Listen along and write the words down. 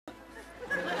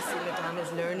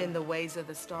He's learning the ways of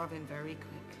the starving very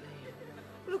quickly.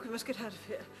 Look, we must get out of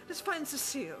here. Let's find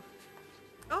Cecile.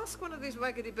 Ask one of these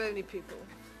waggedy bony people.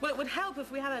 Well, it would help if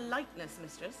we had a likeness,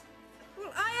 mistress.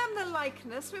 Well, I am the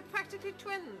likeness. We're practically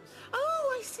twins.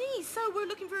 Oh, I see. So we're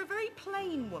looking for a very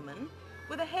plain woman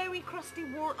with a hairy, crusty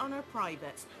wart on her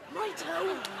privates.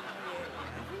 Righto.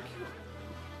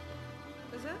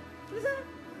 Lisa? Lisa?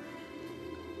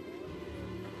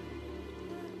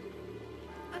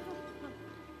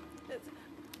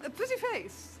 A pretty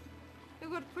face.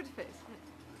 You've got a pretty face.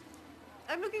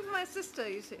 I'm looking for my sister,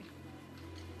 you see.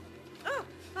 Oh.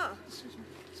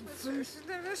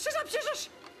 Shut up, shush!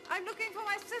 I'm looking for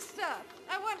my sister.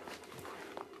 I want...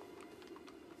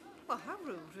 Well, how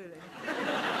rude, really.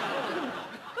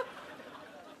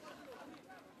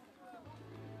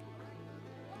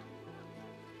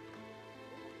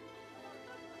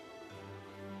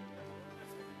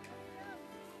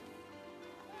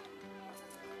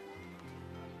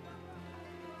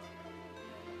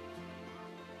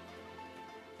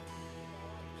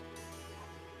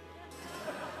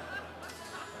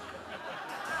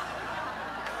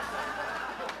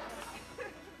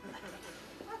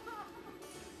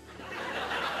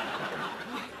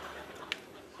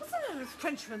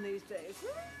 Frenchmen these days.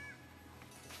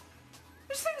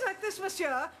 It's things like this, monsieur,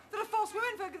 that have forced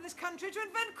womenfolk in this country to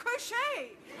invent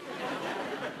crochet.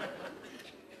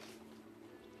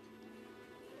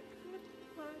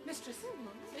 Mistress,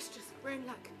 we're in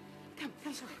luck. Come,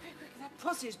 quick. That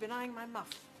prossie's been eyeing my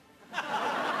muff.